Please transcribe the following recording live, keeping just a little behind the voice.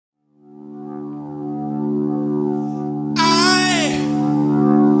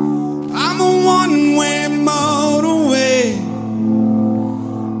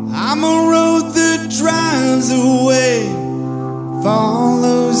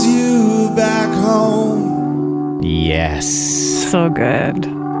Yes. So good.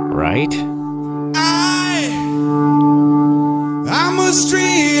 Right? I'm a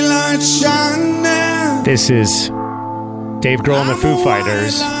street light shining. This is Dave Grohl and the Foo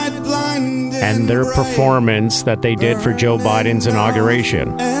Fighters and their performance that they did for Joe Biden's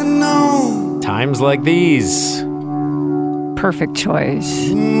inauguration. Times like these. Perfect choice.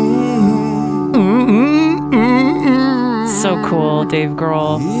 So cool, Dave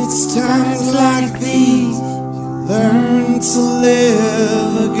Grohl. It's times like these you learn to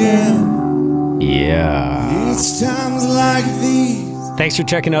live again. Yeah. It's times like these. Thanks for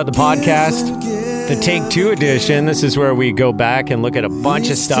checking out the podcast, the Take Two edition. This is where we go back and look at a bunch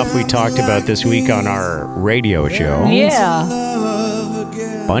of stuff we talked about this week on our radio show. Yeah.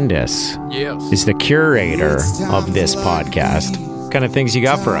 Bundes is the curator of this podcast. What kind of things you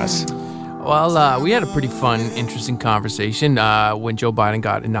got for us? Well, we had a pretty fun, interesting conversation when Joe Biden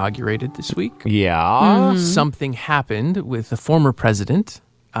got inaugurated this week. Yeah. Something happened with the former president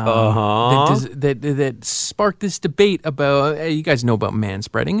that sparked this debate about, you guys know about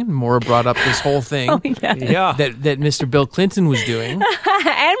manspreading, and Maura brought up this whole thing that Mr. Bill Clinton was doing.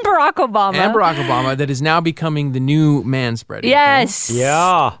 And Barack Obama. That is now becoming the new manspreading. Yes. thing.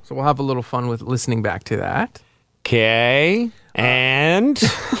 Yeah. So we'll have a little fun with listening back to that. Okay. And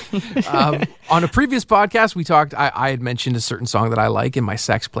On a previous podcast, we talked, I had mentioned a certain song that I like in my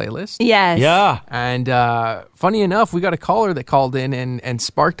sex playlist. Yes. yeah. And funny enough, we got a caller that called in and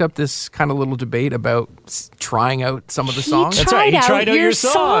sparked up this kind of little debate about trying out some of the songs. That's right. He tried out your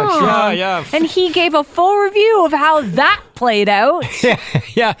song. Yeah. And he gave a full review of how that played out.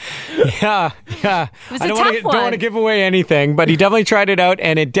 Yeah. It was I a don't tough one. want to give away anything, but he definitely tried it out,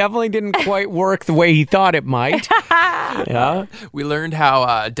 and it definitely didn't quite work the way he thought it might. Yeah. We learned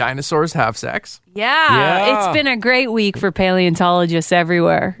how dinosaurs have sex. Yeah. It's been a great week for paleontologists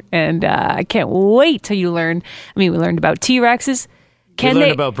everywhere. And I can't wait till you learn. I mean, we learned about T-Rexes. We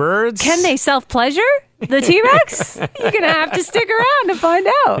learned about birds. Can they self-pleasure? The T-Rex? You're going to have to stick around to find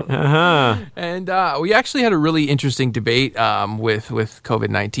out. And we actually had a really interesting debate with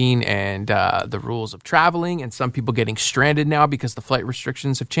COVID-19 and the rules of traveling and some people getting stranded now because the flight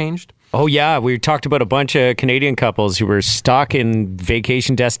restrictions have changed. Oh, yeah. We talked about a bunch of Canadian couples who were stuck in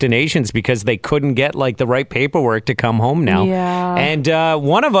vacation destinations because they couldn't get the right paperwork to come home now. Yeah. And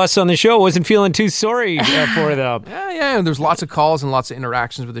one of us on the show wasn't feeling too sorry for them. Yeah. And there's lots of calls and lots of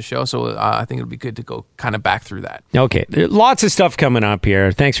interactions with the show. So I think it'll be good to go kind of back through that. Okay. Lots of stuff coming up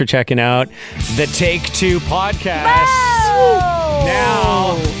here. Thanks for checking out the Take Two podcast. Oh!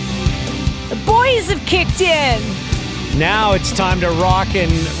 Now, The boys have kicked in. Now it's time to rock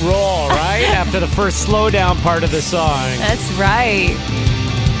and roll, right? After the first slowdown part of the song. That's right.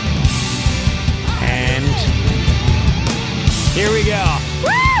 And here we go.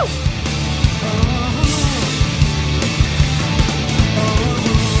 Woo!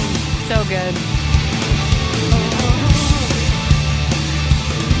 So good.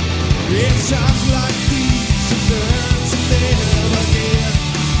 It's times like these you learn to live again.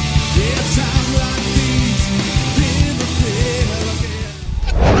 It's times like these you live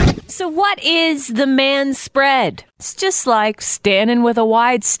again. So what is the man spread? It's just like standing with a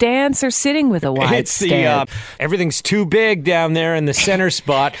wide stance or sitting with a wide It's stance. everything's too big down there in the center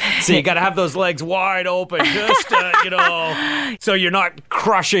spot, so you got to have those legs wide open, just so you're not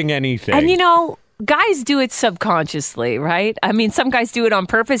crushing anything. And guys do it subconsciously, right? I mean, some guys do it on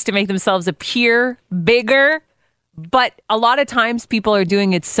purpose to make themselves appear bigger, but a lot of times people are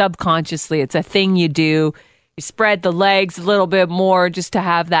doing it subconsciously. It's a thing you do. You spread the legs a little bit more just to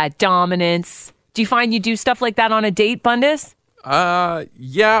have that dominance. Do you find you do stuff like that on a date, Bundes?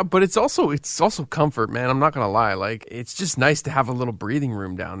 Yeah, but it's also comfort, man. I'm not gonna lie. It's just nice to have a little breathing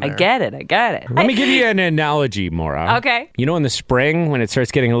room down there. I get it. Let me give you an analogy, Maura. Okay. You know, in the spring when it starts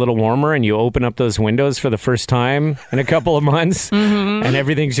getting a little warmer and you open up those windows for the first time in a couple of months and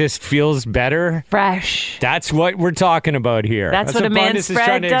everything just feels better? Fresh. That's what we're talking about here. That's what a man Bundes is spread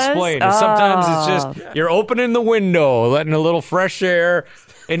trying to does? explain. Sometimes it's just you're opening the window, letting a little fresh air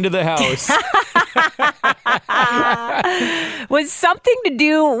into the house. Was something to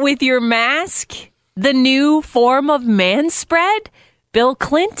do with your mask the new form of man spread? Bill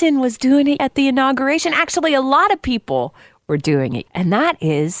Clinton was doing it at the inauguration. Actually, a lot of people were doing it. And that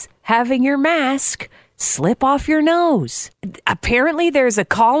is having your mask slip off your nose. Apparently, there's a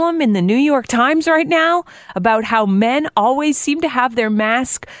column in the New York Times right now about how men always seem to have their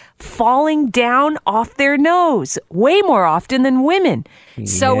mask falling down off their nose way more often than women.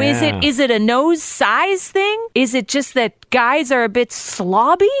 So Yeah. is it a nose size thing? Is it just that guys are a bit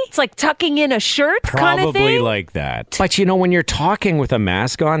slobby? It's like tucking in a shirt kind of Probably thing? like that. But when you're talking with a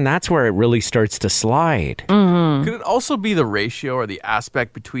mask on, that's where it really starts to slide. Mm-hmm. Could it also be the ratio or the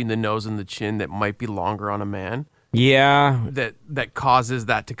aspect between the nose and the chin that might be longer on a man? Yeah. That causes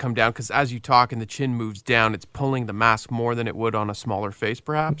that to come down? Because as you talk and the chin moves down, it's pulling the mask more than it would on a smaller face,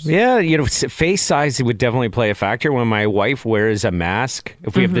 perhaps? Yeah, face size would definitely play a factor. When my wife wears a mask,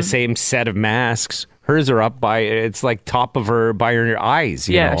 if we have the same set of masks, hers are up it's like top of her, by her eyes.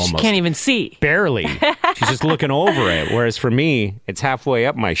 You know, she almost. can't even see. Barely. She's just looking over it. Whereas for me, it's halfway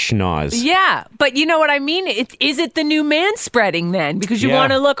up my schnoz. Yeah, but you know what I mean? Is it the new man spreading then? Because you Yeah.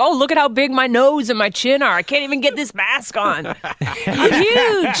 want to look at how big my nose and my chin are. I can't even get this mask on. I'm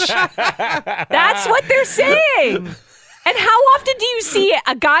huge. That's what they're saying. And how often do you see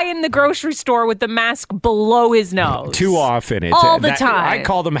a guy in the grocery store with the mask below his nose? Too often. All the time. I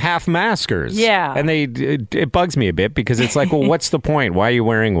call them half maskers. Yeah. And it bugs me a bit because it's like, well, what's the point? Why are you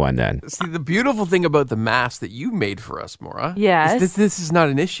wearing one then? See, the beautiful thing about the mask that you made for us, Maura, Yes. is that this is not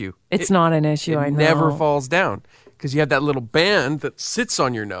an issue. It's not an issue, I It know. never falls down because you have that little band that sits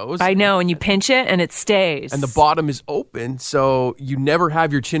on your nose. I know, and you pinch it and it stays. And the bottom is open, so you never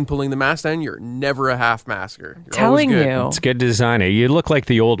have your chin pulling the mask down. You're never a half masker. You're Telling always good. you. It's good design. You look like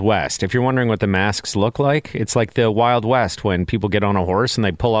the Old West. If you're wondering what the masks look like, it's like the Wild West when people get on a horse and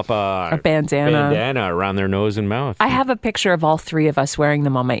they pull up a bandana around their nose and mouth. I have a picture of all three of us wearing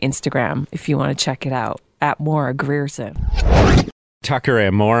them on my Instagram if you want to check it out, at Maura Grierson. Tucker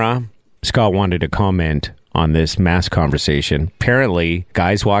and Maura, Scott wanted to comment on this mask conversation. Apparently,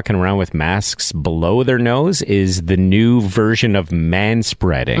 guys walking around with masks below their nose is the new version of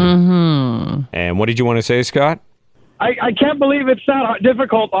manspreading. Mm-hmm. And what did you want to say, Scott? I can't believe it's that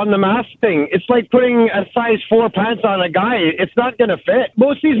difficult on the mask thing. It's like putting a size 4 pants on a guy. It's not going to fit.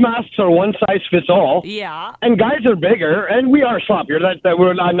 Most of these masks are one size fits all. Yeah. And guys are bigger, and we are sloppier.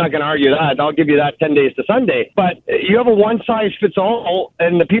 I'm not going to argue that. I'll give you that 10 days to Sunday. But you have a one size fits all,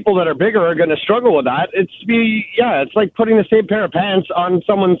 and the people that are bigger are going to struggle with that. It's like putting the same pair of pants on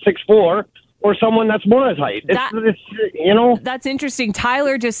someone 6'4", or someone that's more his height. That's interesting.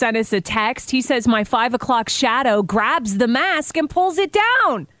 Tyler just sent us a text. He says, my 5 o'clock shadow grabs the mask and pulls it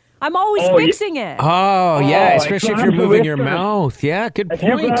down. I'm always fixing it. Oh, yeah, especially if you're grab the moving your whiskers. mouth. Yeah, good I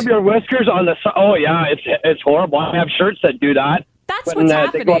can't point. grab your whiskers on the side. Oh, yeah, it's horrible. I have shirts that do that. That's when,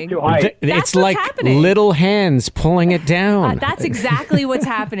 what's they go up happening. too high. It's That's what's like happening. little hands pulling it down. That's exactly what's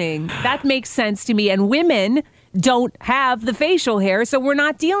happening. That makes sense to me. And women don't have the facial hair, so we're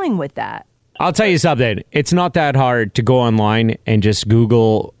not dealing with that. I'll tell you something. It's not that hard to go online and just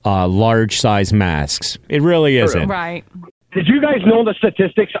Google large size masks. It really isn't. Right. Did you guys know the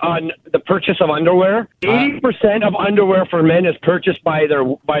statistics on the purchase of underwear? 80% of underwear for men is purchased by their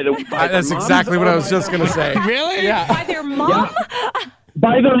That's their exactly moms what I or was just going to say. Really? Yeah. By their mom?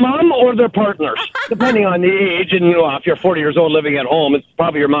 by their mom or their partners, depending on the age. And if you're 40 years old living at home, it's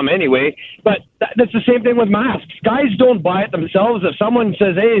probably your mom anyway. But that's the same thing with masks. Guys don't buy it themselves. If someone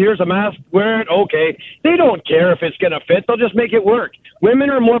says, hey, here's a mask, wear it, okay. They don't care if it's going to fit. They'll just make it work. Women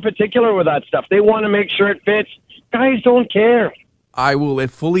are more particular with that stuff. They want to make sure it fits. Guys don't care. I will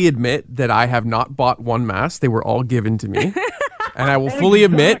fully admit that I have not bought one mask. They were all given to me. And I will fully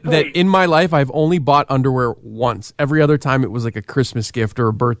admit that in my life, I've only bought underwear once. Every other time, it was like a Christmas gift or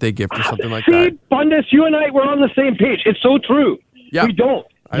a birthday gift or something like that. See, Bundes, you and I were on the same page. It's so true. Yeah. We don't.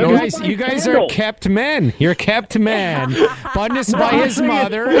 You guys are kept men. You're kept men. Bundes by his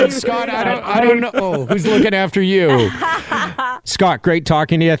mother, and Scott, I don't know who's looking after you. Scott, great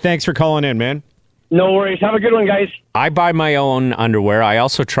talking to you. Thanks for calling in, man. No worries. Have a good one, guys. I buy my own underwear. I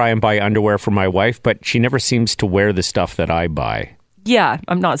also try and buy underwear for my wife, but she never seems to wear the stuff that I buy. Yeah,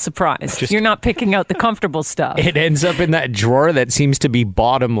 I'm not surprised. You're not picking out the comfortable stuff. It ends up in that drawer that seems to be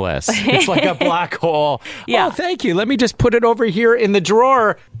bottomless. It's like a black hole. Yeah. Oh, thank you. Let me just put it over here in the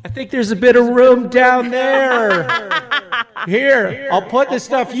drawer. I think there's a bit of room down there. Here, I'll put the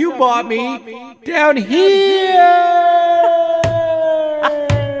stuff you bought me down here.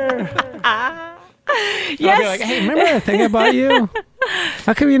 Yes. I'll be like, hey, remember that thing I bought you?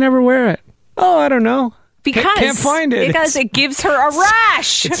 How come you never wear it? Oh, I don't know. Because Can't find it. Because it gives her a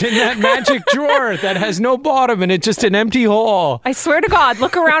rash. It's in that magic drawer that has no bottom and it's just an empty hole. I swear to God,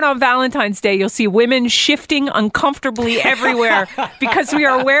 look around on Valentine's Day. You'll see women shifting uncomfortably everywhere because we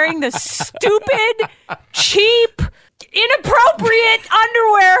are wearing the stupid, cheap, inappropriate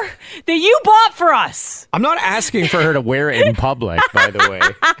underwear that you bought for us. I'm not asking for her to wear it in public, by the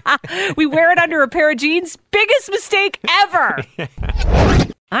way. We wear it under a pair of jeans. Biggest mistake ever.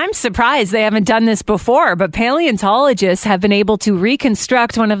 I'm surprised they haven't done this before, but paleontologists have been able to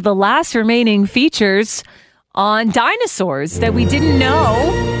reconstruct one of the last remaining features on dinosaurs that we didn't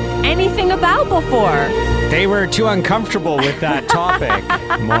know anything about before. They were too uncomfortable with that topic,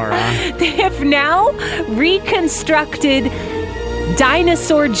 Maura. They have now reconstructed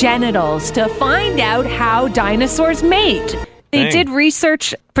dinosaur genitals to find out how dinosaurs mate. They Dang. did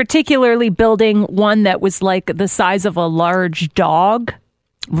research, particularly building one that was like the size of a large dog.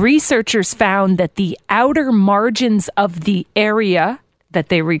 Researchers found that the outer margins of the area that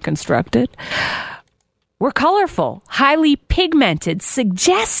they reconstructed were colorful, highly pigmented,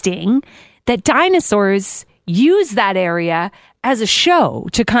 suggesting that dinosaurs use that area as a show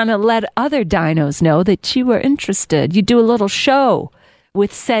to kind of let other dinos know that you were interested. You do a little show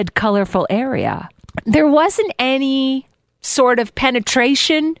with said colorful area. There wasn't any sort of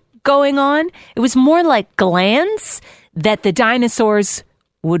penetration going on. It was more like glands that the dinosaurs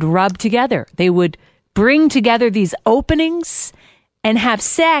would rub together. They would bring together these openings and have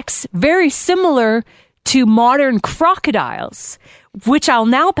sex very similar to modern crocodiles, which I'll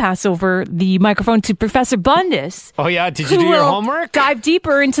now pass over the microphone to Professor Bundus. Oh, yeah? Did you who do your will homework? Dive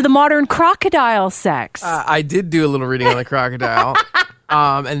deeper into the modern crocodile sex. I did do a little reading on the crocodile,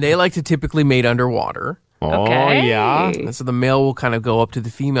 and they like to typically mate underwater. Oh, Okay. yeah. And so the male will kind of go up to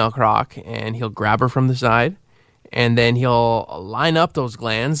the female croc, and he'll grab her from the side, and then he'll line up those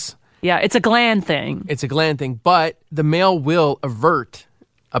glands. Yeah, it's a gland thing. It's a gland thing, but the male will avert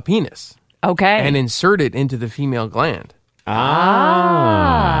a penis Okay. and insert it into the female gland.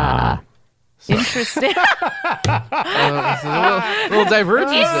 Interesting. It's a little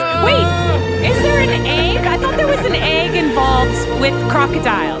divergence there. Wait, is there an egg? I thought there was an egg involved with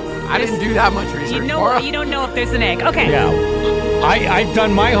crocodiles. I didn't do that much research. You know, Maura. you don't know if there's an egg. Okay. Yeah. I've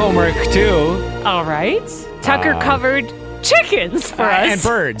done my homework, too. All right. Tucker covered chickens for us. And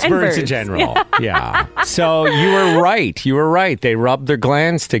birds in general. Yeah. So you were right. They rub their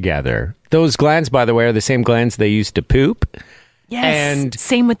glands together. Those glands, by the way, are the same glands they used to poop. Yes. And-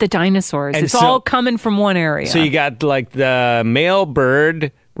 same with the dinosaurs. and It's so- all coming from one area. So you got like the male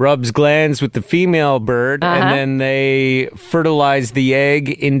bird rubs glands with the female bird, and then they fertilize the egg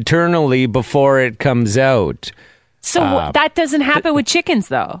internally before it comes out. So that doesn't happen with chickens,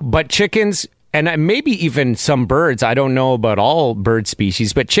 though. But chickens, and maybe even some birds, I don't know about all bird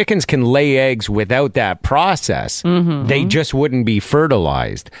species, but chickens can lay eggs without that process. They just wouldn't be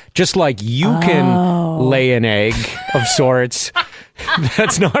fertilized. Just like you can lay an egg of sorts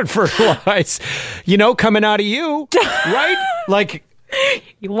that's not fertilized, coming out of you, right? Like,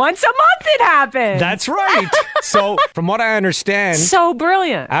 Once a month it happens. that's right. So, from what I understand, so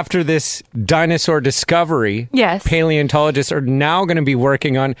brilliant. after this dinosaur discovery, Yes. paleontologists are now going to be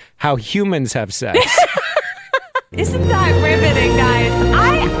working on how humans have sex. Isn't that riveting, guys?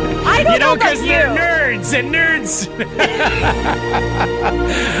 I don't know about because you. they're nerds, and nerds.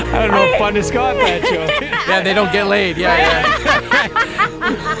 I don't know if Bundus got that joke. Yeah, they don't get laid. Yeah.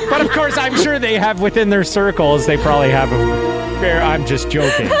 But of course, I'm sure they have within their circles, they probably have a fair. I'm just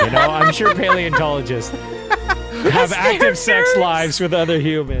joking, I'm sure paleontologists have active sex lives with other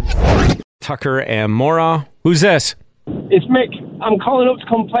humans. Tucker and Maura. Who's this? It's Mick. I'm calling up to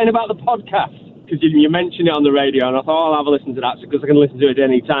complain about the podcast because you mentioned it on the radio, and I thought I'll have a listen to that because I can listen to it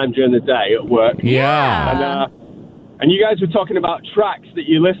any time during the day at work. Yeah. And you guys were talking about tracks that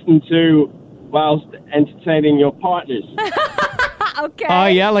you listen to whilst entertaining your partners. Okay. Oh,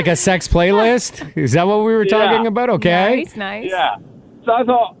 yeah, like a sex playlist? Is that what we were talking about? Okay. Nice. Yeah. So I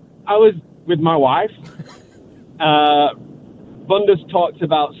thought I was with my wife. Bundus talked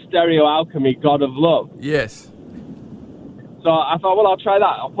about Stereo Alchemy, God of Love. Yes. So I thought, well, I'll try that.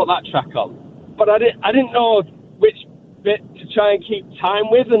 I'll put that track on. But I didn't know which bit to try and keep time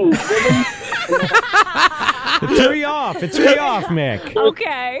with and women. It threw you off, Mick.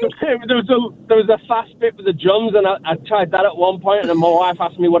 Okay. there was a fast bit with the drums, and I tried that at one point, and then my wife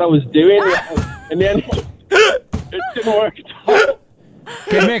asked me what I was doing. In the end, it didn't work at all.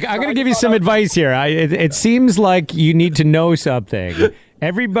 Okay, Mick, I'm going to give you some advice here. It seems like you need to know something.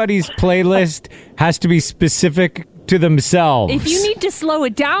 Everybody's playlist has to be specific to themselves. If you need to slow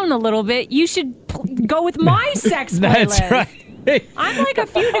it down a little bit, you should go with my sex playlist. That's right. I'm like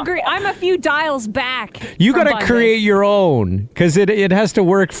I'm a few dials back. You from got to Bundus. create your own because it has to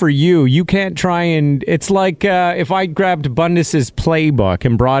work for you. You can't try and it's like if I grabbed Bundus's playbook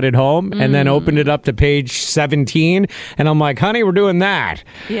and brought it home and then opened it up to page 17 and I'm like, honey, we're doing that.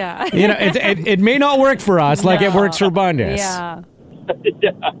 Yeah. It may not work for us like it works for Bundus. Yeah.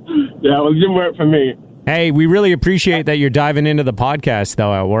 Yeah, well, it didn't work for me. Hey, we really appreciate that you're diving into the podcast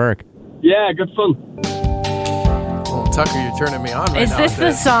though at work. Yeah, good fun. Well, Tucker, you're turning me on right Is now. this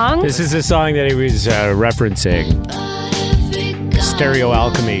the song? This is the song that he was referencing. Stereo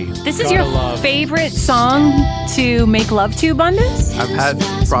Alchemy. This is Gotta your love. favorite song to make love to, Bundes? I've had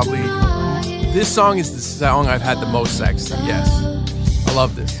probably this song is the song I've had the most sex to. Yes, I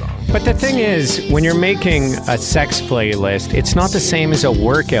love this song. But the thing is, when you're making a sex playlist, it's not the same as a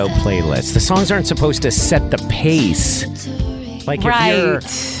workout playlist. The songs aren't supposed to set the pace. Like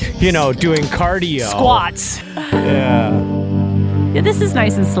if you're, doing cardio. Squats. Yeah. Yeah, this is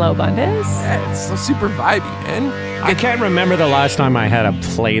nice and slow, Bundes. Yeah, it's so super vibey, man. I can't remember the last time I had a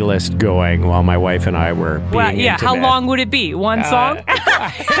playlist going while my wife and I were being Well, yeah, how intimate. long would it be? One song?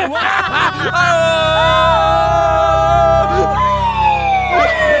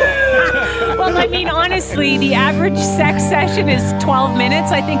 Well, I mean, honestly, the average sex session is 12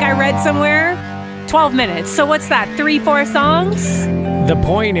 minutes. I think I read somewhere. 12 minutes. So what's that? 3-4 songs? The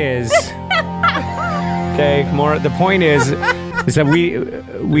point is, okay, more. The point is that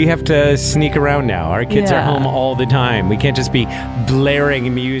we have to sneak around now. Our kids are Yeah. home all the time. We can't just be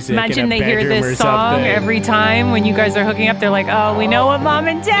blaring music. Imagine in a they hear bedroom or this song something. every time when you guys are hooking up. They're like, oh, we know what mom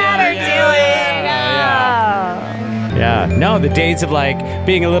and dad are doing. Yeah, no, the days of like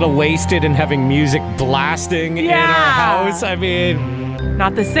being a little wasted and having music blasting in our Yeah. house. I mean, Oh.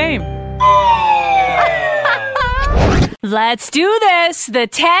 Not the same. Let's do this. The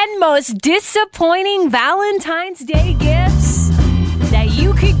 10 most disappointing Valentine's Day gifts that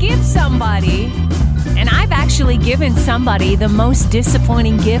you could give somebody. And I've actually given somebody the most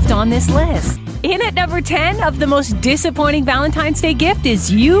disappointing gift on this list. In at number 10 of the most disappointing Valentine's Day gift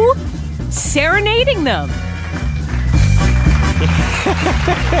is you serenading them.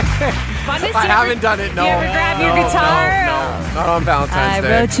 I haven't done it. No. You ever grab your No, guitar? No, not on Valentine's I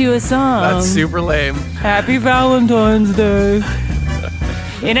Day. wrote you a song. That's super lame. Happy Valentine's Day.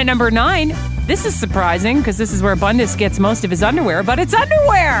 In at number 9, this is surprising because this is where Bundes gets most of his underwear, but it's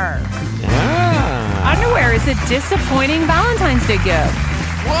underwear. Underwear is a disappointing Valentine's Day gift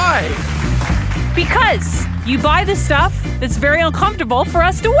Why? because you buy the stuff that's very uncomfortable for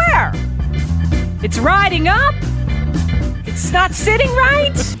us to wear. It's riding up. It's not sitting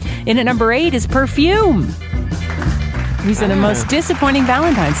right. In at number 8 is perfume. These are the most disappointing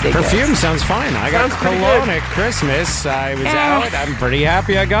Valentine's Day gifts. perfume sounds fine. I got Sounds pretty cologne good. at Christmas. I was out. I'm pretty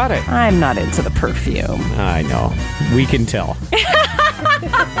happy I got it. I'm not into the perfume. I know. We can tell.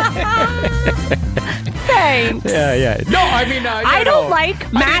 Thanks. Yeah. No, I mean, I don't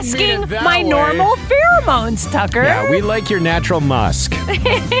like masking my normal pheromones, Tucker. Yeah, we like your natural musk.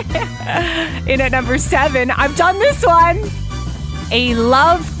 In at number 7, I've done this one. A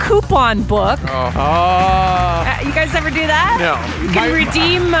love coupon book. Oh, You guys ever do that? No. You can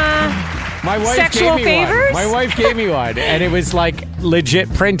redeem. my wife Sexual gave me favors? one. My wife gave me one, and it was like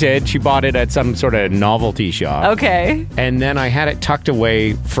legit printed. She bought it at some sort of novelty shop. Okay. And then I had it tucked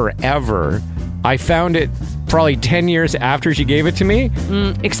away forever. I found it probably 10 years after she gave it to me.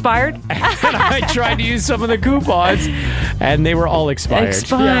 Expired? And I tried to use some of the coupons, and they were all expired.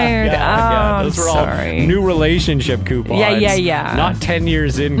 Expired. Yeah. Oh, Those were sorry. all new relationship coupons. Yeah. Not 10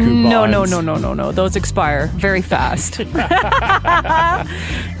 years in coupons. No. Those expire very fast.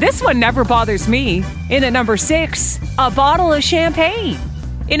 This one never bothers me. In at number 6, a bottle of champagne.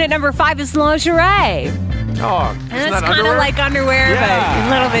 In at number 5 is lingerie. Oh, And isn't it's that kind of underwear? like underwear, Yeah. but a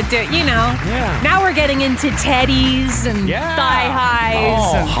little bit, Yeah. Now we're getting into teddies and Yeah. thigh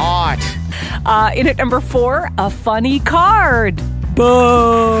highs. Oh, hot. In at number 4, a funny card.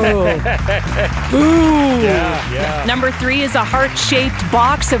 Boo. Boo. Yeah. Number 3 is a heart-shaped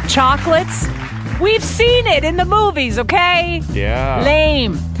box of chocolates. We've seen it in the movies, okay? Yeah.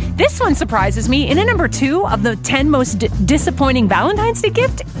 Lame. This one surprises me. In at number 2 of the 10 most disappointing Valentine's Day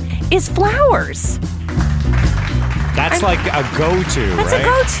gift is flowers. That's like a go-to, That's right? a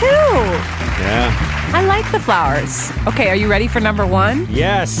go-to. Yeah. I like the flowers. Okay, are you ready for number 1?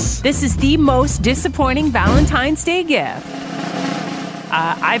 Yes. This is the most disappointing Valentine's Day gift.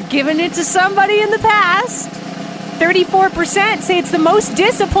 I've given it to somebody in the past. 34% say it's the most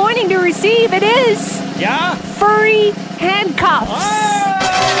disappointing to receive. It is Yeah. furry handcuffs.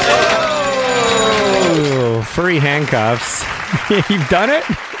 Oh, furry handcuffs. You've done it?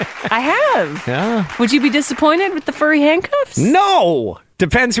 I have. Yeah. Would you be disappointed with the furry handcuffs? No.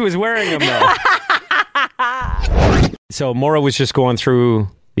 Depends who is wearing them, though. So Maura was just going through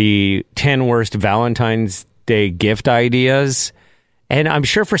the 10 worst Valentine's Day gift ideas. And I'm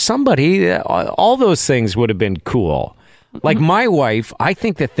sure for somebody, all those things would have been cool. Like my wife, I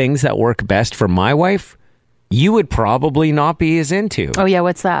think the things that work best for my wife, you would probably not be as into. Oh, yeah,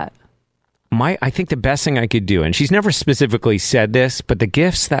 what's that? I think the best thing I could do, and she's never specifically said this, but the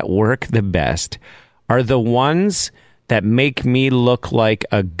gifts that work the best are the ones that make me look like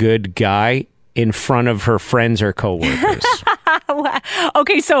a good guy in front of her friends or coworkers.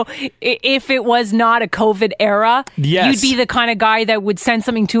 Okay, so if it was not a COVID era, Yes. you'd be the kind of guy that would send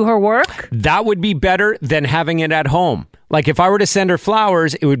something to her work? That would be better than having it at home. Like if I were to send her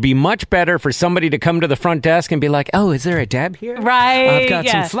flowers, it would be much better for somebody to come to the front desk and be like, "Oh, is there a Deb here? Right. I've got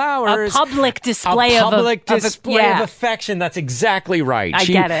some flowers." A public display a public display yeah. of affection. That's exactly right. I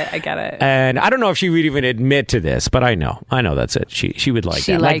get it. And I don't know if she would even admit to this, but I know that's it. She would like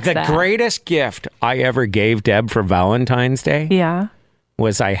She that. likes like the that. greatest gift I ever gave Deb for Valentine's Day Yeah.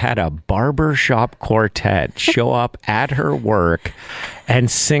 was I had a barbershop quartet show up at her work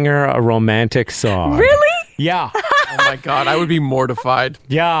and sing her a romantic song. Really? Yeah. Oh my God, I would be mortified.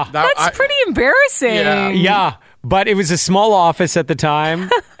 Yeah. That's pretty embarrassing. Yeah. But it was a small office at the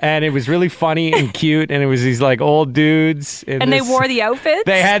time, and it was really funny and cute, and it was these like old dudes. And they wore the outfits?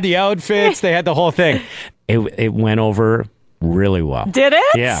 They had the outfits. They had the whole thing. It went over really well. Did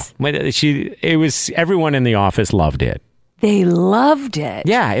it? Yeah. It was everyone in the office loved it. They loved it.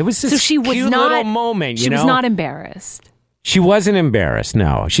 Yeah, it was this So she was cute not little moment. She was not embarrassed. She wasn't embarrassed.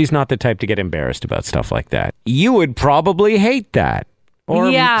 No, she's not the type to get embarrassed about stuff like that. You would probably hate that. Or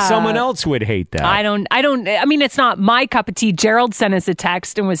Yeah. someone else would hate that. I mean, it's not my cup of tea. Gerald sent us a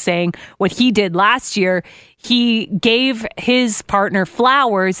text and was saying what he did last year. He gave his partner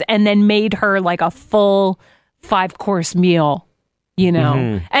flowers and then made her like a full 5-course meal, you know?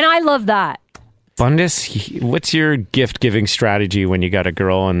 Mm-hmm. And I love that. Bundus, what's your gift-giving strategy when you got a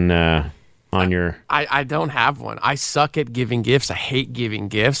girl on your... I don't have one. I suck at giving gifts. I hate giving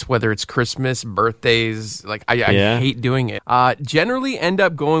gifts, whether it's Christmas, birthdays. Like I hate doing it. Generally end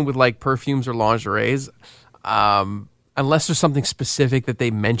up going with like perfumes or lingeries. Unless there's something specific that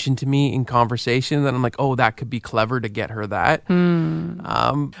they mention to me in conversation, then I'm like, oh, that could be clever to get her that.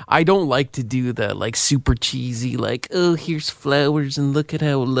 I don't like to do the like super cheesy, like, oh, here's flowers and look at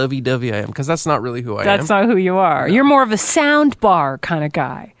how lovey-dovey I am, because that's not really who I am. That's not who you are. You're more of a sound bar kind of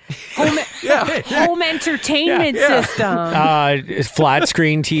guy. Home entertainment system. Flat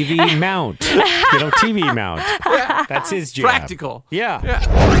screen TV mount. TV mount. That's his job. Practical.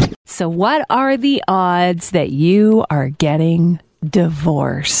 Yeah. So what are the odds that you are getting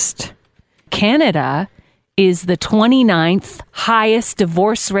divorced? Canada is the 29th highest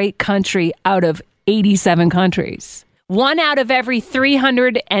divorce rate country out of 87 countries. 1 out of every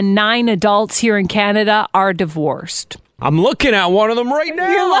 309 adults here in Canada are divorced. I'm looking at one of them right now.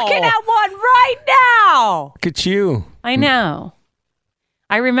 You're looking at one right now. Look at you. I know.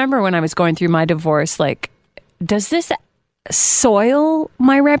 I remember when I was going through my divorce, like, does this soil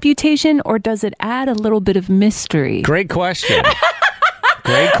my reputation or does it add a little bit of mystery? Great question.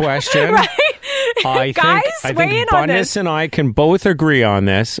 Great question. Right? I Guys, think weigh in on Bundes this. and I can both agree on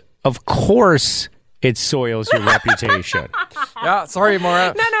this. Of course, it soils your reputation. Yeah, sorry,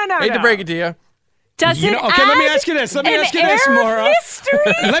 Maura. No, Hate to no. break it to you. Does it Okay, let me add ask you this. an air of Maura. mystery?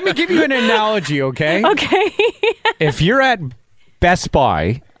 Let me give you an analogy, okay? Okay. If you're at Best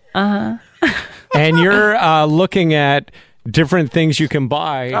Buy and you're looking at different things you can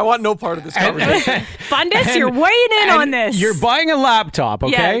buy. I want no part of this conversation. Bundes, you're weighing in and on this. You're buying a laptop,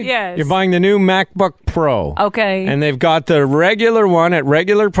 okay? yes. You're buying the new MacBook Pro. Okay. And they've got the regular one at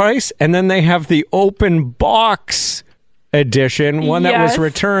regular price, and then they have the open box edition, one that was Yes.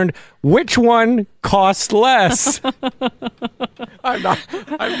 returned. Which one costs less? I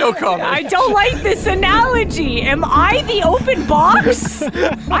have no comment. I don't like this analogy. Am I the open box?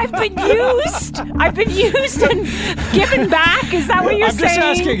 I've been used and given back. Is that what you're I'm saying?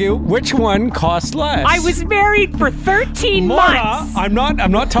 just asking you, which one costs less? I was married for 13 Maura, months. I'm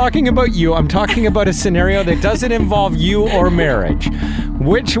not talking about you. I'm talking about a scenario that doesn't involve you or marriage.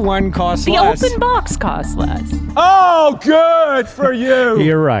 Which one costs The less? open box costs less. Oh, good for you.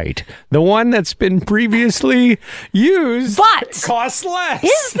 You're right. The one that's been previously used But- costs less.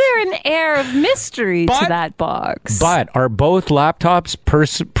 Is there an air of mystery to But- that box? But are both laptops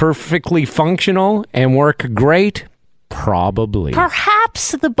perfectly functional and work great? Probably.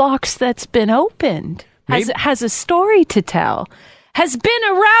 Perhaps the box that's been opened has a story to tell, has been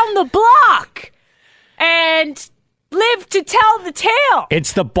around the block, and lived to tell the tale.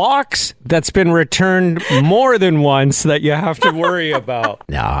 It's the box that's been returned more than once that you have to worry about.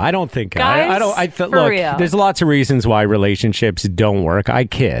 No, I don't think. Guys, for look, real. there's lots of reasons why relationships don't work. I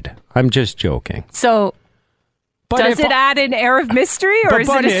kid. I'm just joking. So, But does if- it add an air of mystery, or But is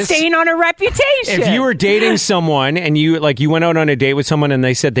it a Bundes, stain on a reputation? If you were dating someone and you went out on a date with someone and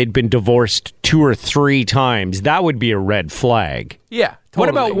they said they'd been divorced 2 or 3 times, that would be a red flag. Yeah. What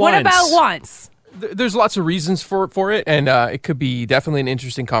Totally. about what about once? There's lots of reasons for it, and it could be definitely an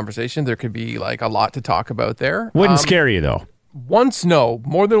interesting conversation. There could be like a lot to talk about there. Wouldn't scare you though. Once, no.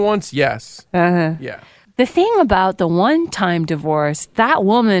 More than once, yes. Yeah. The thing about the one-time divorce, that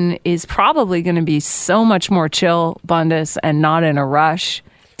woman is probably going to be so much more chill, Bundes, and not in a rush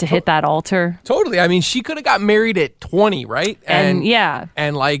to hit that altar. Totally. I mean, she could have got married at 20, right? And yeah.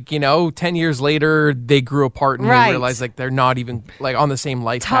 And 10 years later, they grew apart and Right. they realized they're not even on the same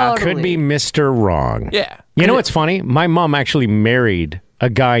life path. Totally. Could be Mr. Wrong. Yeah. You know what's funny? My mom actually married a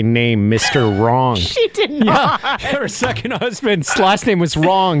guy named Mr. Wrong. She did not. Her second husband's last name was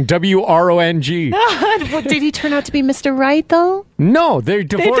Wrong, W-R-O-N-G. Well, did he turn out to be Mr. Right, though? No, they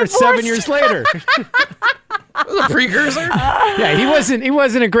divorced 7 years later. The precursor? Yeah, he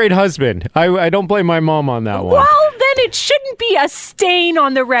wasn't a great husband. I don't blame my mom on that one. Well, then it shouldn't be a stain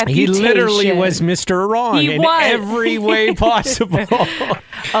on the He reputation. literally was Mr. Wrong He in was. every way possible.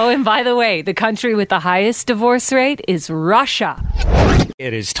 Oh, and by the way, the country with the highest divorce rate is Russia.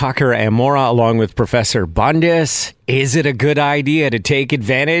 It is Tucker Amora along with Professor Bundes. Is it a good idea to take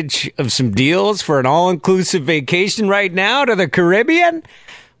advantage of some deals for an all-inclusive vacation right now to the Caribbean?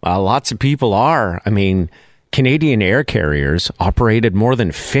 Well, lots of people are. I mean, Canadian air carriers operated more than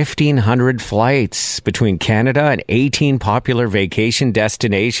 1,500 flights between Canada and 18 popular vacation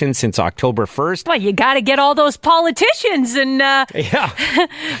destinations since October 1st. Well, you got to get all those politicians and Yeah.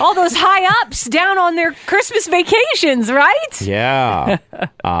 all those high-ups down on their Christmas vacations, right? Yeah.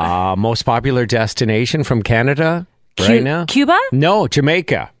 Most popular destination from Canada right now? Cuba? No,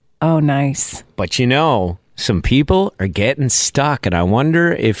 Jamaica. Oh, nice. But some people are getting stuck, and I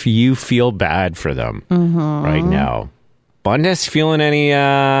wonder if you feel bad for them right now. Bundes, feeling any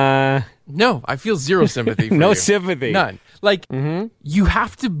No, I feel zero sympathy for no you. sympathy? None. You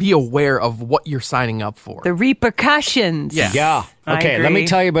have to be aware of what you're signing up for. The repercussions. Yeah. Yeah. I Okay, let me agree.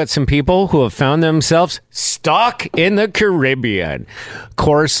 tell you about some people who have found themselves stuck in the Caribbean. Of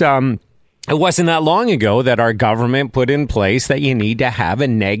course, it wasn't that long ago that our government put in place that you need to have a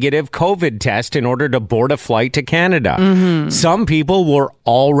negative COVID test in order to board a flight to Canada. Some people were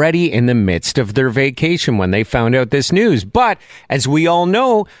already in the midst of their vacation when they found out this news. But as we all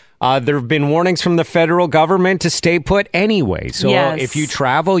know, there have been warnings from the federal government to stay put anyway. So Yes. if you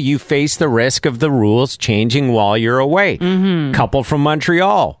travel, you face the risk of the rules changing while you're away. Couple from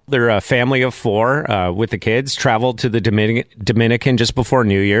Montreal. They're a family of 4 with the kids, traveled to the Dominican just before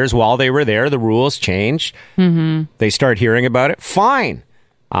New Year's. While they were there, the rules changed. They start hearing about it. Fine.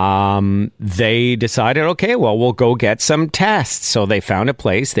 They decided, okay, well, we'll go get some tests. So they found a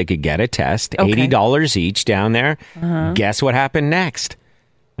place they could get a test, Okay. $80 each down there. Guess what happened next?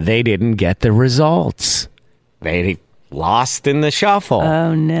 They didn't get the results. They lost in the shuffle.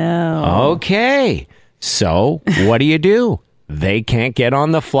 Oh, no. Okay. So what do? They can't get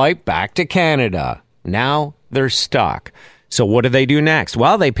on the flight back to Canada. Now they're stuck. So what do they do next?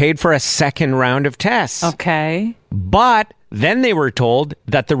 Well, they paid for a second round of tests. Okay. But then they were told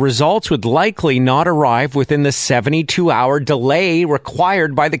that the results would likely not arrive within the 72-hour delay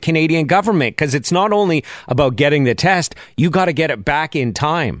required by the Canadian government, because it's not only about getting the test, you got to get it back in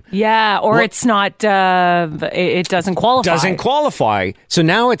time. Yeah, or it's not, it doesn't qualify. Doesn't qualify. So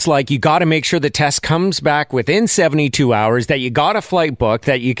now it's like you got to make sure the test comes back within 72 hours, that you got a flight book,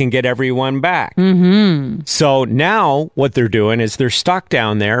 that you can get everyone back. So now what they're doing is they're stuck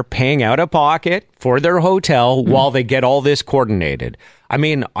down there paying out of pocket for their hotel while they get all this coordinated. I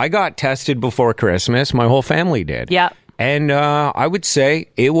mean, I got tested before Christmas. My whole family did. Yeah. And I would say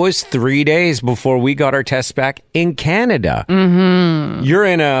it was 3 days before we got our tests back in Canada. You're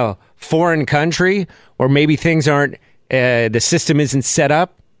in a foreign country, or maybe things aren't, the system isn't set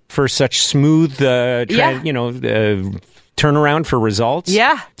up for such smooth, turnaround for results.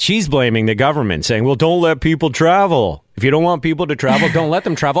 Yeah. She's blaming the government, saying, well, don't let people travel. If you don't want people to travel, don't let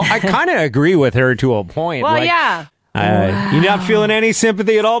them travel. I kind of agree with her to a point. Well, yeah. You're not feeling any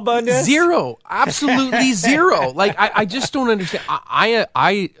sympathy at all, Bundes? Zero. Absolutely zero. I just don't understand.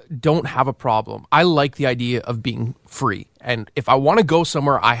 I don't have a problem. I like the idea of being free. And if I want to go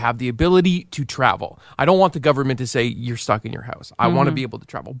somewhere, I have the ability to travel. I don't want the government to say you're stuck in your house. I want to be able to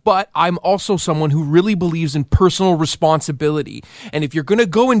travel. But I'm also someone who really believes in personal responsibility. And if you're going to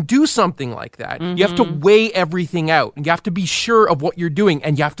go and do something like that, you have to weigh everything out. And you have to be sure of what you're doing.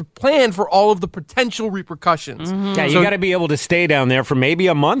 And you have to plan for all of the potential repercussions. Yeah, you got to be able to stay down there for maybe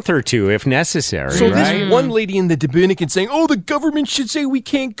a month or two if necessary. So right? this one lady in the Dominican saying, oh, the government should say we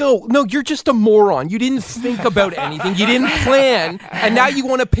can't go. No, you're just a moron. You didn't think about anything. You didn't plan. And now you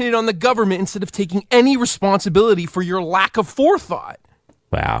want to pin it on the government instead of taking any responsibility for your lack of forethought.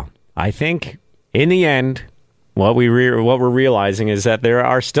 Wow. I think in the end, what we're realizing is that there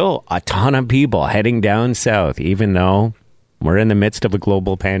are still a ton of people heading down south, even though we're in the midst of a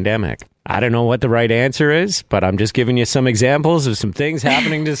global pandemic. I don't know what the right answer is, but I'm just giving you some examples of some things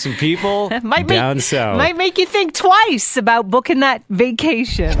happening to some people down south. Might make you think twice about booking that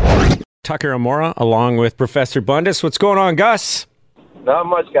vacation. Tucker Amora, along with Professor Bundes. What's going on, Gus? Not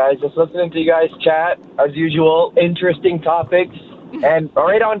much, guys. Just listening to you guys chat, as usual. Interesting topics. And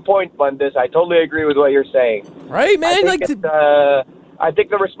right on point, Bundes. I totally agree with what you're saying. Right, man? I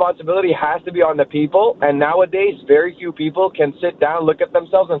think the responsibility has to be on the people. And nowadays, very few people can sit down, look at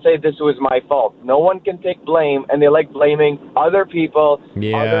themselves, and say, this was my fault. No one can take blame, and they like blaming other people,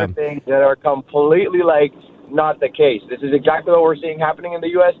 other things that are completely, not the case. This is exactly what we're seeing happening in the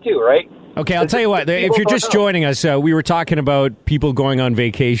U.S. too, right? Okay, I'll tell you what. If you're just joining us, we were talking about people going on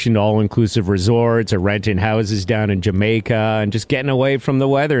vacation to all-inclusive resorts or renting houses down in Jamaica and just getting away from the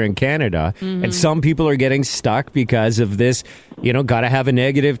weather in Canada. Mm-hmm. And some people are getting stuck because of this, got to have a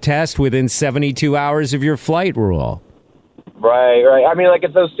negative test within 72 hours of your flight rule. Right. I mean,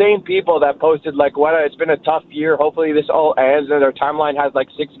 it's those same people that posted, it's been a tough year. Hopefully this all ends, and their timeline has,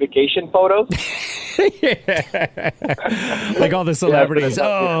 6 vacation photos. Like all the celebrities.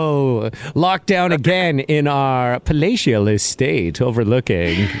 Locked down again in our palatial estate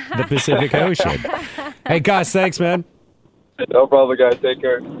overlooking the Pacific Ocean. Hey, Gus, thanks, man. No problem, guys. Take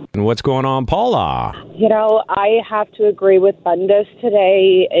care. And what's going on, Paula? I have to agree with Bundes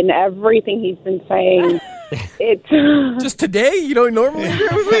today in everything he's been saying. It's just today? You don't normally agree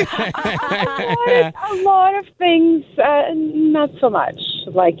with me? A lot of things, not so much.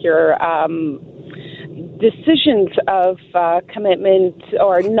 Like your decisions of commitment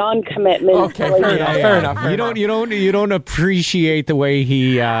or non-commitment. Okay, fair enough. You don't appreciate the way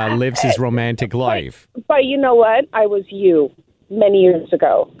he lives his romantic life. But you know what? I was you many years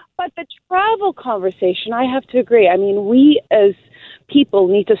ago. But the travel conversation, I have to agree. I mean, we as people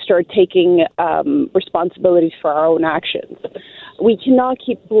need to start taking responsibilities for our own actions. We cannot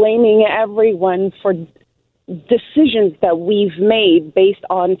keep blaming everyone for decisions that we've made based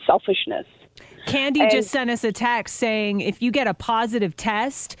on selfishness. Candy just sent us a text saying if you get a positive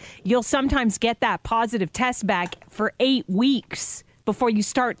test, you'll sometimes get that positive test back for 8 weeks before you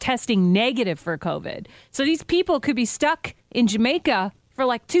start testing negative for COVID. So these people could be stuck in Jamaica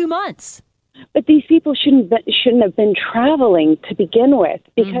for 2 months. But these people shouldn't have been traveling to begin with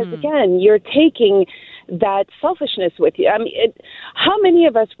because, again, you're taking that selfishness with you. I mean, how many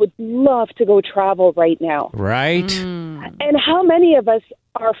of us would love to go travel right now? Right. And how many of us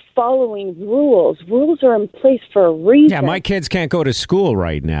are following rules? Rules are in place for a reason. Yeah, my kids can't go to school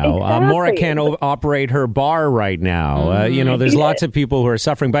right now. Exactly. Maura can't operate her bar right now. There's lots of people who are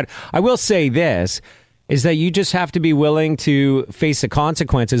suffering. But I will say this, is that you just have to be willing to face the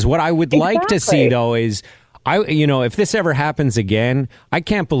consequences. What I would like to see, though, is, if this ever happens again, I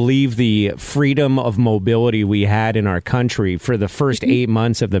can't believe the freedom of mobility we had in our country for the first 8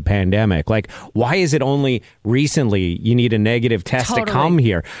 months of the pandemic. Why is it only recently you need a negative test to come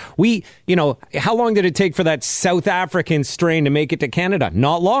here? How long did it take for that South African strain to make it to Canada?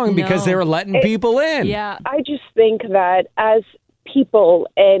 Not long, because they were letting people in. Yeah. I just think that as people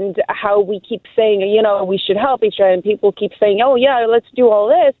and how we keep saying, we should help each other, and people keep saying, oh, yeah, let's do all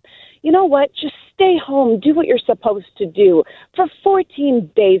this. You know what? Just stay home. Do what you're supposed to do. For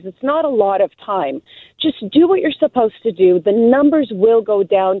 14 days, it's not a lot of time. Just do what you're supposed to do. The numbers will go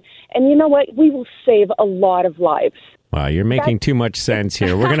down. And you know what? We will save a lot of lives. Wow, you're making too much sense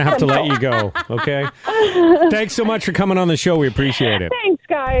here. We're going to have to let you go, okay? Thanks so much for coming on the show. We appreciate it. Thanks,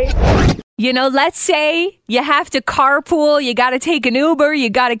 guys. Let's say you have to carpool, you got to take an Uber,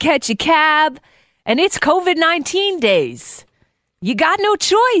 you got to catch a cab, and it's COVID-19 days. You got no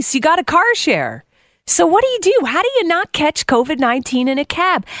choice. You got a car share. So what do? How do you not catch COVID-19 in a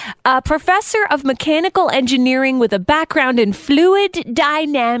cab? A professor of mechanical engineering with a background in fluid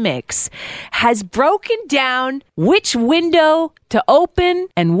dynamics has broken down which window to open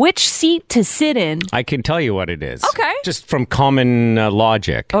and which seat to sit in. I can tell you what it is. Okay. Just from common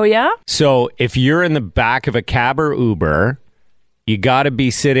logic. Oh, yeah? So if you're in the back of a cab or Uber, you got to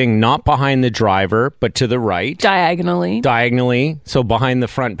be sitting not behind the driver, but to the right. Diagonally. So behind the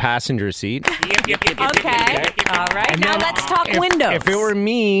front passenger seat. Okay. All right. Now let's talk windows. If it were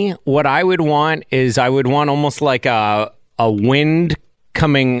me, what I would want is almost like a wind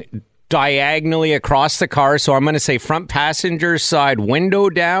coming diagonally across the car. So I'm going to say front passenger side window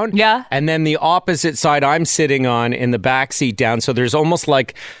down. Yeah. And then the opposite side I'm sitting on in the back seat down. So there's almost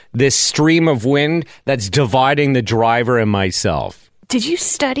like this stream of wind that's dividing the driver and myself. Did you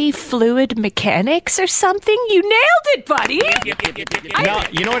study fluid mechanics or something? You nailed it, buddy. No,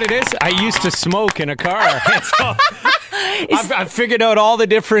 you know what it is? I used to smoke in a car. So I've figured out all the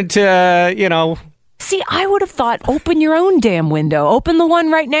different, See, I would have thought open your own damn window. Open the one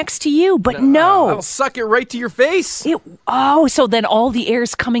right next to you. But no. That'll suck it right to your face. So then all the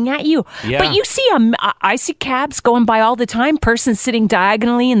air's coming at you. Yeah. But you see, I see cabs going by all the time. Person sitting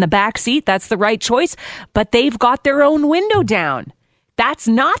diagonally in the back seat. That's the right choice. But they've got their own window down. That's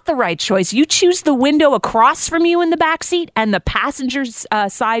not the right choice. You choose the window across from you in the back seat and the passenger's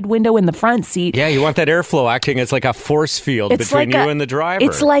side window in the front seat. Yeah, you want that airflow acting as like a force field between you and the driver.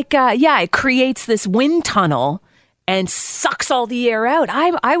 It's like, it creates this wind tunnel and sucks all the air out.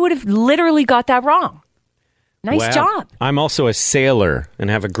 I would have literally got that wrong. Nice job. I'm also a sailor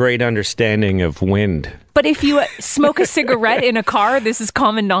and have a great understanding of wind. But if you smoke a cigarette in a car, this is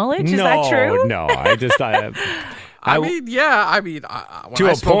common knowledge. Is that true? No, I just... To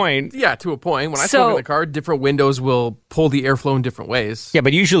a point. Yeah, to a point. When I smoke in the car, different windows will pull the airflow in different ways. Yeah,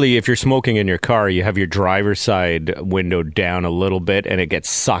 but usually if you're smoking in your car, you have your driver's side window down a little bit and it gets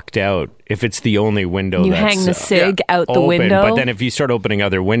sucked out. If it's the only window you that's hang the cig out the open. window. But then if you start opening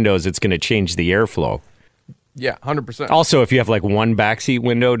other windows, it's going to change the airflow. Yeah, 100%. Also, if you have like one backseat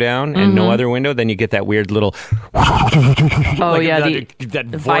window down and no other window, then you get that weird little... that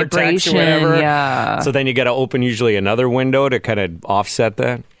vortex vibration, or whatever. yeah. So then you got to open usually another window to kind of offset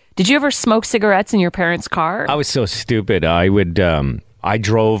that. Did you ever smoke cigarettes in your parents' car? I was so stupid. I would... I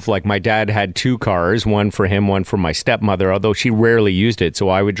drove, like my dad had two cars, one for him, one for my stepmother, although she rarely used it. So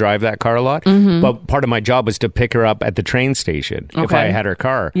I would drive that car a lot. But part of my job was to pick her up at the train station if I had her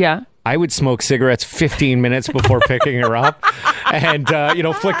car. Yeah. I would smoke cigarettes 15 minutes before picking her up and,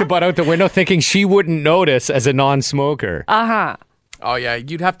 flick the butt out the window thinking she wouldn't notice as a non-smoker. Uh-huh. Oh, yeah.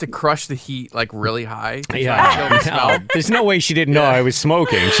 You'd have to crush the heat like really high. Yeah. There's no way she didn't know I was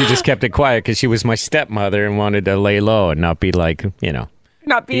smoking. She just kept it quiet because she was my stepmother and wanted to lay low and not be like,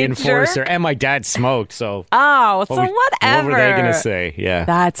 not the being enforcer. jerk. And my dad smoked, so... Whatever. What were they going to say? Yeah.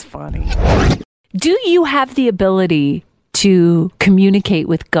 That's funny. Do you have the ability to communicate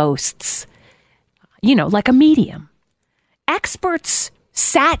with ghosts? Like a medium. Experts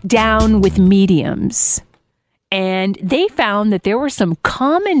sat down with mediums and they found that there were some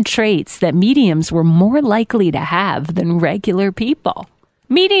common traits that mediums were more likely to have than regular people.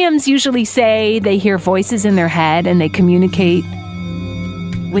 Mediums usually say they hear voices in their head and they communicate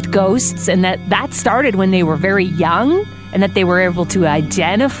with ghosts, and that started when they were very young, and that they were able to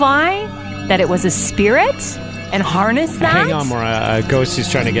identify that it was a spirit and harness that. Hang on, Maura. A ghost is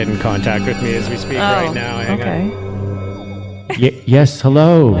trying to get in contact with me as we speak right now. Hang on. Yes,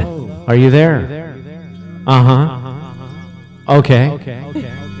 hello. Are you there? Okay.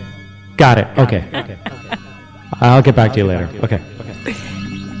 Got it. Okay. I'll get back to you later. Okay.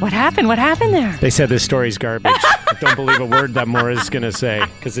 What happened? What happened there? They said this story's garbage. Don't believe a word that Maura's going to say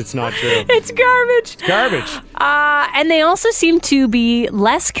because it's not true. It's garbage. It's garbage. And they also seem to be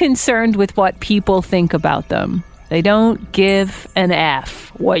less concerned with what people think about them. They don't give an F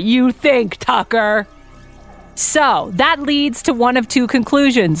what you think, Tucker. So that leads to one of two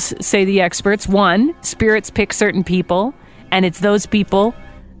conclusions, say the experts. One, spirits pick certain people, and it's those people,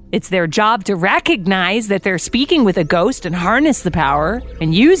 it's their job to recognize that they're speaking with a ghost and harness the power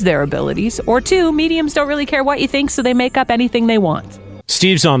and use their abilities. Or two, mediums don't really care what you think, so they make up anything they want.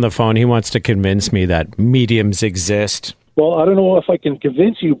 Steve's on the phone. He wants to convince me that mediums exist. Well, I don't know if I can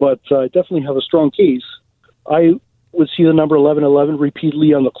convince you, but I definitely have a strong case. I would see the number 1111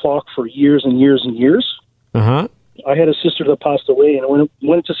 repeatedly on the clock for years and years and years. Uh-huh. I had a sister that passed away, and when I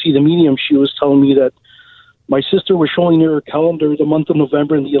went to see the medium, she was telling me that my sister was showing her calendar the month of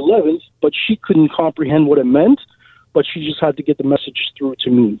November and the 11th, but she couldn't comprehend what it meant, but she just had to get the message through to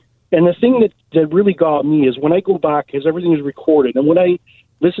me. And the thing that really got me is when I go back, because everything is recorded, and when I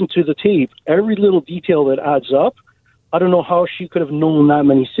listen to the tape, every little detail that adds up, I don't know how she could have known that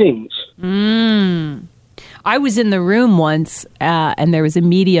many things. I was in the room once, and there was a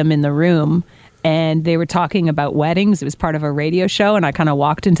medium in the room, and they were talking about weddings. It was part of a radio show, and I kind of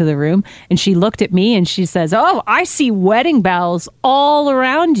walked into the room, and she looked at me, and she says, "Oh, I see wedding bells all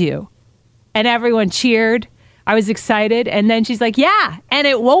around you." And everyone cheered. I was excited, and then she's like, "Yeah, and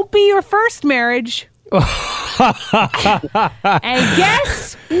it won't be your first marriage." And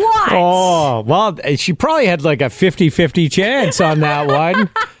guess what? Oh, well, she probably had like a 50-50 chance on that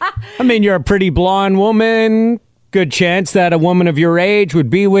one. I mean, you're a pretty blonde woman. Good chance that a woman of your age would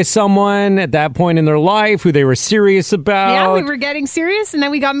be with someone at that point in their life who they were serious about. Yeah, we were getting serious, and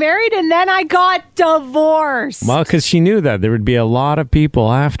then we got married, and then I got divorced. Well, because she knew that there would be a lot of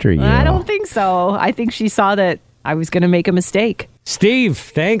people after you. I don't think so. I think she saw that I was going to make a mistake. Steve,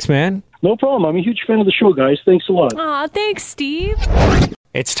 thanks, man. No problem. I'm a huge fan of the show, guys. Thanks a lot. Aw, thanks, Steve.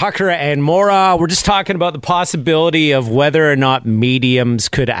 It's Tucker and Maura. We're just talking about the possibility of whether or not mediums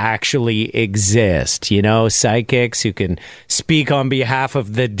could actually exist. You know, psychics who can speak on behalf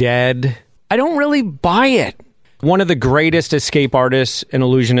of the dead. I don't really buy it. One of the greatest escape artists and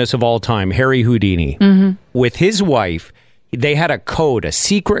illusionists of all time, Harry Houdini, with his wife, they had a code, a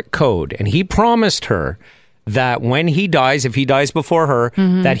secret code, and he promised her that when he dies, if he dies before her,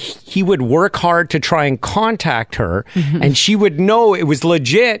 that he would work hard to try and contact her, and she would know it was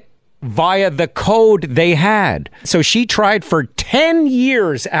legit via the code they had. So she tried for 10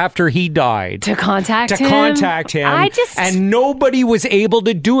 years after he died To contact him? and nobody was able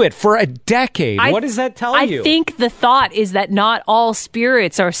to do it for a decade. What does that tell you? I think the thought is that not all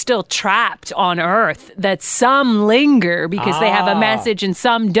spirits are still trapped on Earth, that some linger because they have a message and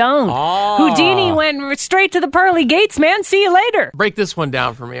some don't. Houdini went straight to the pearly gates, man. See you later. Break this one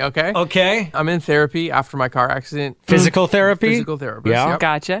down for me, okay? Okay. I'm in therapy after my car accident. Physical therapy? Physical therapist. Yeah. Yep.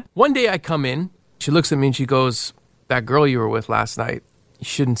 Gotcha. One day I come in, she looks at me and she goes, "That girl you were with last night, you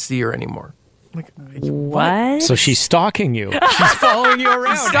shouldn't see her anymore." I'm like, What? So she's stalking you. She's following you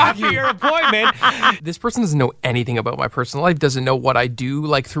around after your appointment. This person doesn't know anything about my personal life, doesn't know what I do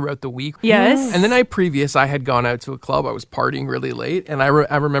like throughout the week. Yes. And the night previous, I had gone out to a club. I was partying really late, and I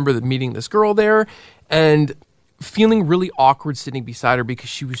remember meeting this girl there and feeling really awkward sitting beside her because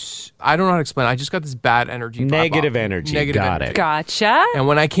she was, I don't know how to explain it. I just got this bad energy. Negative pop off. energy. Negative Got energy. it. Gotcha. And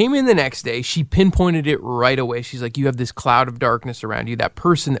when I came in the next day, she pinpointed it right away. She's like, "You have this cloud of darkness around you. That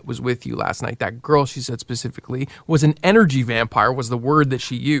person that was with you last night, that girl," she said specifically, "was an energy vampire," was the word that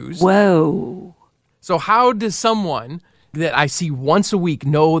she used. Whoa. So how does someone that I see once a week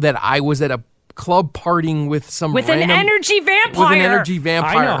know that I was at a club partying with some With random... an energy vampire. With an energy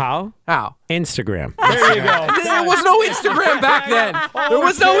vampire. I know how. How? Instagram. There you go. There was no Instagram back then. There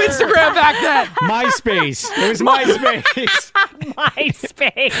was no Instagram back then. MySpace. It was MySpace.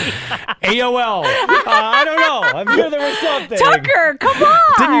 MySpace. AOL. I don't know. I'm sure there was something. Tucker, come on.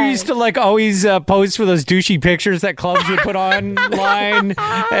 Didn't you used to like always post for those douchey pictures that clubs would put online?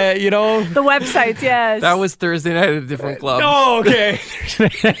 You know? The websites, yes. That was Thursday night at a different club. Oh, okay.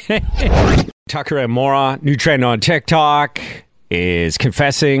 Tucker and Maura, new trend on TikTok, is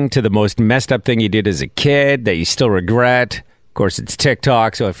confessing to the most messed up thing you did as a kid that you still regret. Of course, it's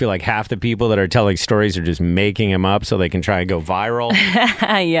TikTok, so I feel like half the people that are telling stories are just making them up so they can try and go viral.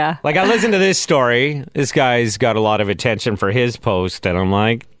 Yeah. Like, I listened to this story. This guy's got a lot of attention for his post, and I'm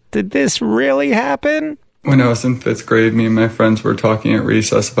like, did this really happen? When I was in 5th grade, me and my friends were talking at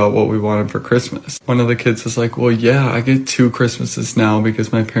recess about what we wanted for Christmas. One of the kids was like, "Well, yeah, I get 2 Christmases now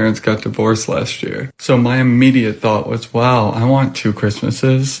because my parents got divorced last year." So my immediate thought was, wow, I want 2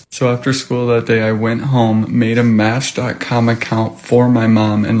 Christmases. So after school that day, I went home, made a Match.com account for my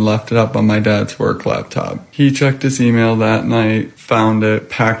mom, and left it up on my dad's work laptop. He checked his email that night, found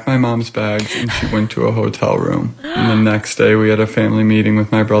it, packed my mom's bags, and she went to a hotel room. And the next day, we had a family meeting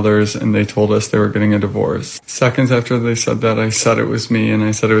with my brothers, and they told us they were getting a divorce. Seconds after they said that, I said it was me, and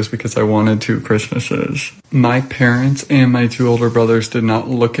I said it was because I wanted 2 Christmases. My parents and my 2 older brothers did not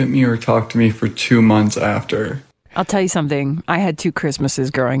look at me or talk to me for 2 months after. I'll tell you something. I had 2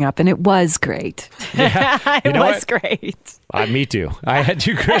 Christmases growing up, and it was great. It was great. Me too. I had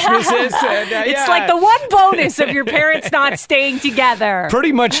 2 Christmases. And, It's like the one bonus of your parents not staying together.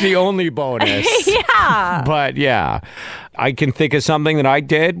 Pretty much the only bonus. Yeah. But yeah, I can think of something that I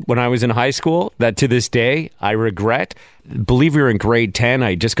did when I was in high school that to this day I regret. Believe we were in grade 10.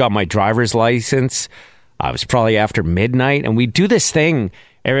 I just got my driver's license. I was probably after midnight, and we'd do this thing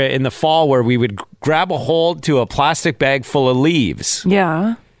in the fall where we would grab a hold to a plastic bag full of leaves.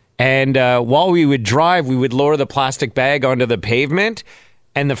 Yeah. And while we would drive, we would lower the plastic bag onto the pavement.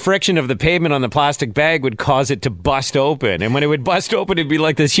 And the friction of the pavement on the plastic bag would cause it to bust open. And when it would bust open, it'd be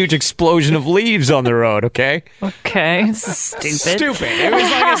like this huge explosion of leaves on the road, okay? Okay. This is stupid. Stupid. It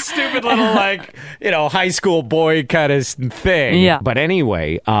was like a stupid little, like, high school boy kind of thing. Yeah. But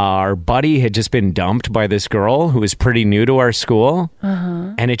anyway, our buddy had just been dumped by this girl who was pretty new to our school.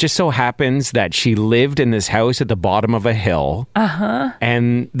 Uh-huh. And it just so happens that she lived in this house at the bottom of a hill. Uh-huh.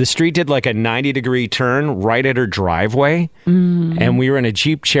 And the street did like a 90-degree turn right at her driveway. And we were in a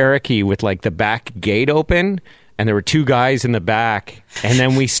Jeep Cherokee with like the back gate open, and there were 2 guys in the back, and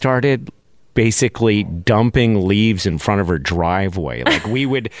then we started basically dumping leaves in front of her driveway. Like, we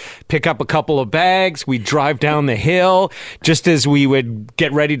would pick up a couple of bags, we'd drive down the hill. Just as we would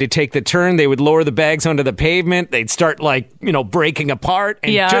get ready to take the turn, they would lower the bags onto the pavement. They'd start breaking apart,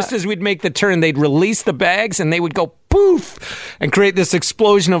 and just as we'd make the turn, they'd release the bags and they would go poof, and create this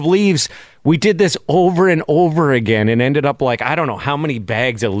explosion of leaves. We did this over and over again and ended up like, I don't know how many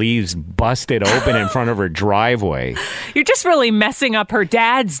bags of leaves busted open in front of her driveway. You're just really messing up her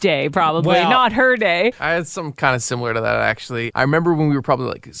dad's day, probably, Well- not her day. I had something kind of similar to that, actually. I remember when we were probably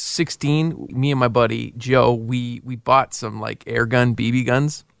like 16, me and my buddy Joe, we bought some like air gun BB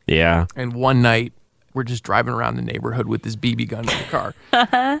guns. Yeah. And one night, we're just driving around the neighborhood with this BB gun in the car.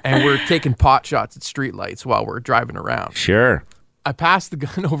 And we're taking pot shots at streetlights while we're driving around. Sure. I pass the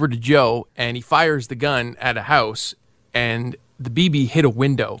gun over to Joe, and he fires the gun at a house, and the BB hit a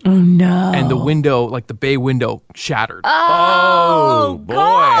window. Oh, no. And the window, like the bay window, shattered. Oh, boy.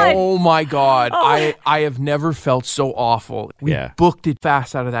 God. Oh my God. I have never felt so awful. We Yeah. booked it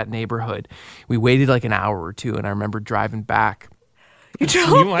fast out of that neighborhood. We waited like an hour or two, and I remember driving back.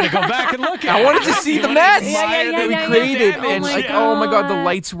 You want to go back and look at I it? wanted to see the mess Yeah, that we yeah. created. Oh And my like, oh my God, the God.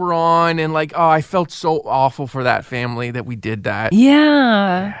 lights were on. And like, oh, I felt so awful for that family that we did that.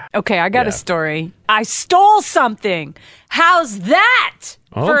 Yeah. Okay, I got a story. I stole something. How's that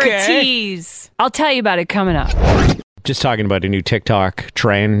for a Okay. tease? I'll tell you about it coming up. Just talking about a new TikTok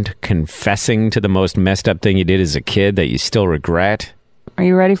trend, confessing to the most messed up thing you did as a kid that you still regret. Are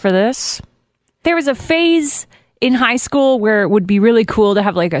you ready for this? There was a phase in high school where it would be really cool to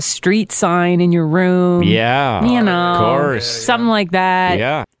have like a street sign in your room. Yeah. You know, Of course. something like that.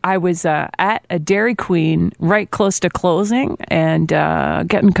 Yeah. I was at a Dairy Queen right close to closing and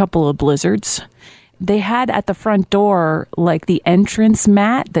getting a couple of blizzards. They had at the front door like the entrance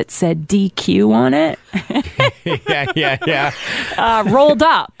mat that said DQ on it. Yeah. Rolled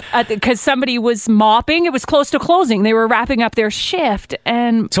up because somebody was mopping. It was close to closing. They were wrapping up their shift,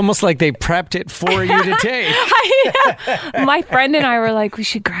 and It's almost like they prepped it for you to take. my friend and I were like, we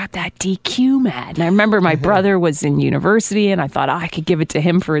should grab that DQ mat. And I remember my brother was in university, and I thought I could give it to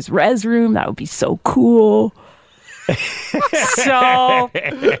him for his res room. That would be so cool.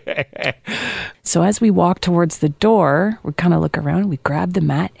 So as we walk towards the door, we kind of look around, we grab the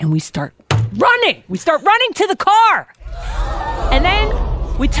mat, and we start running. We start running to the car. And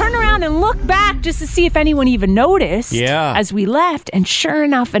then we turn around and look back just to see if anyone even noticed as we left. And sure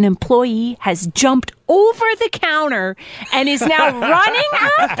enough, an employee has jumped over the counter and is now running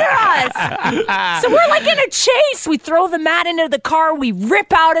after us. So we're like in a chase. We throw the mat into the car. We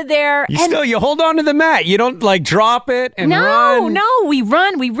rip out of there. You hold on to the mat. You don't like drop it and run. No, we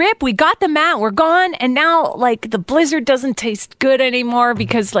run, we rip, we got the mat, we're gone. And now like the blizzard doesn't taste good anymore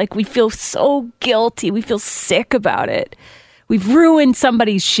because like we feel so guilty. We feel sick about it. We've ruined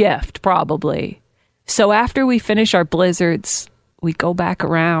somebody's shift, probably. So after we finish our blizzards, we go back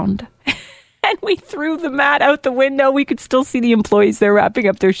around and we threw the mat out the window. We could still see the employees there wrapping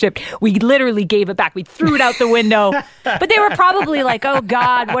up their shift. We literally gave it back. We threw it out the window. But they were probably like, oh,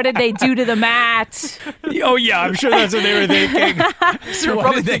 God, what did they do to the mat? Oh, yeah, I'm sure that's what they were thinking. So what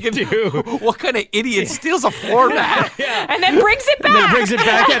probably did they thinking, do? what kind of idiot steals a floor mat? And then brings it And then back. brings it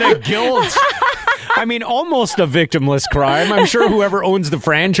back at a guilt. I mean, almost a victimless crime. I'm sure whoever owns the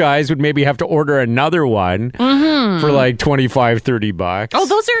franchise would maybe have to order another one for like $25-$30. Oh,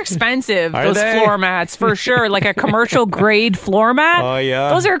 those are expensive. Are those they? floor mats, for sure. Like a commercial grade floor mat. Oh, yeah.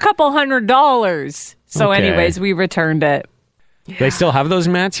 Those are a couple $100. So Okay. anyways, we returned it. They still have those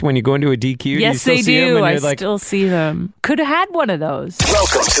mats when you go into a DQ? You Yes, still they see 'em do. and I you're like, still see them. Could have had one of those.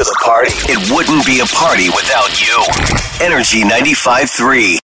 Welcome to the party. It wouldn't be a party without you. Energy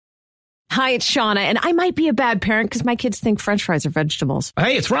 95.3. Hi, it's Shauna, and I might be a bad parent because my kids think French fries are vegetables.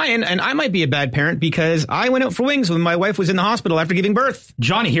 Hey, it's Ryan, and I might be a bad parent because I went out for wings when my wife was in the hospital after giving birth.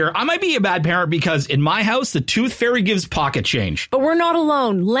 Johnny here. I might be a bad parent because in my house, the tooth fairy gives pocket change. But we're not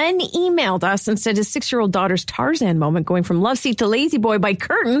alone. Len emailed us and said his 6-year-old daughter's Tarzan moment going from love seat to lazy boy by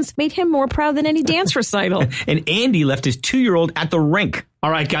curtains made him more proud than any dance recital. And Andy left his 2-year-old at the rink.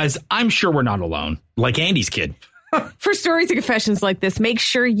 All right, guys, I'm sure we're not alone. Like Andy's kid. For stories and confessions like this, make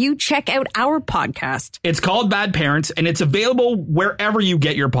sure you check out our podcast. It's called Bad Parents, and it's available wherever you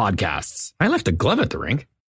get your podcasts. I left a glove at the rink.